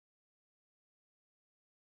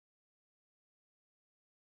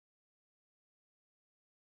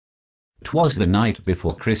'Twas the night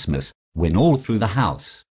before Christmas, when all through the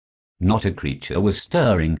house not a creature was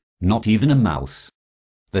stirring, not even a mouse.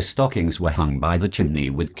 The stockings were hung by the chimney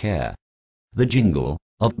with care. The jingle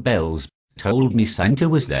of bells told me Santa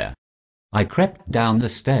was there. I crept down the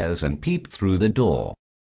stairs and peeped through the door,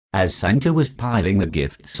 as Santa was piling the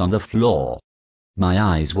gifts on the floor. My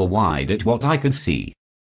eyes were wide at what I could see.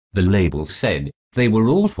 The labels said they were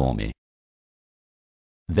all for me.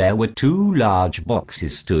 There were 2 large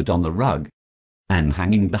boxes stood on the rug, and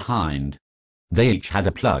hanging behind. They each had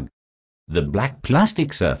a plug. The black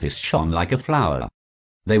plastic surface shone like a flower.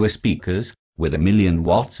 They were speakers with 1,000,000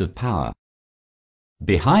 watts of power.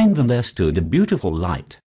 Behind them there stood a beautiful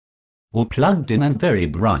light, all plugged in and very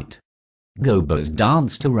bright. Gobos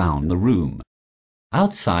danced around the room,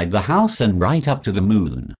 outside the house and right up to the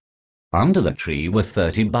moon. Under the tree were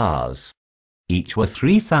 30 bars. Each were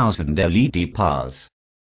 3,000 LED bars.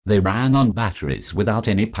 They ran on batteries without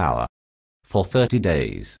any power, for 30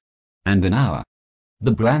 days and an hour.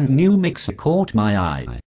 The brand new mixer caught my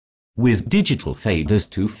eye, with digital faders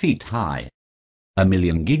 2 feet high.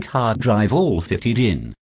 1,000,000 gig hard drive all fitted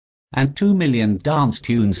in, and 2,000,000 dance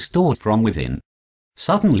tunes stored from within.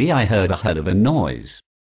 Suddenly I heard a hell of a noise,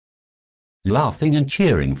 laughing and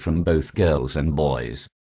cheering from both girls and boys.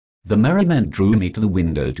 The merriment drew me to the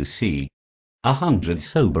window to see 100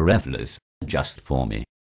 sober revelers just for me.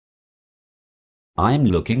 I'm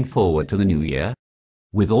looking forward to the new year,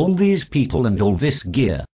 with all these people and all this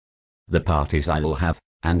gear. The parties I will have,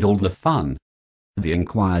 and all the fun. The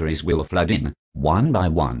inquiries will flood in, one by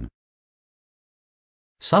one.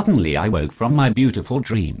 Suddenly I woke from my beautiful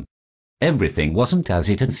dream. Everything wasn't as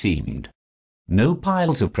it had seemed. No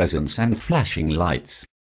piles of presents and flashing lights.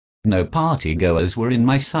 No party-goers were in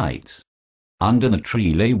my sights. Under the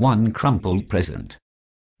tree lay one crumpled present,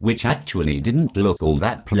 which actually didn't look all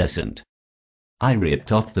that pleasant. I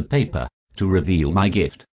ripped off the paper to reveal my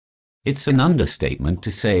gift. It's an understatement to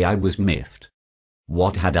say I was miffed.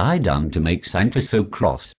 What had I done to make Santa so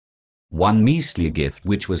cross? One measly gift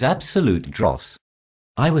which was absolute dross.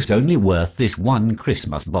 I was only worth this one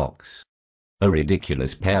Christmas box, a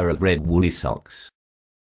ridiculous pair of red woolly socks.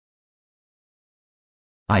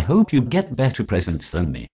 I hope you get better presents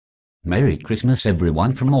than me. Merry Christmas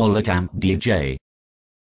everyone from all at Mobile DJ.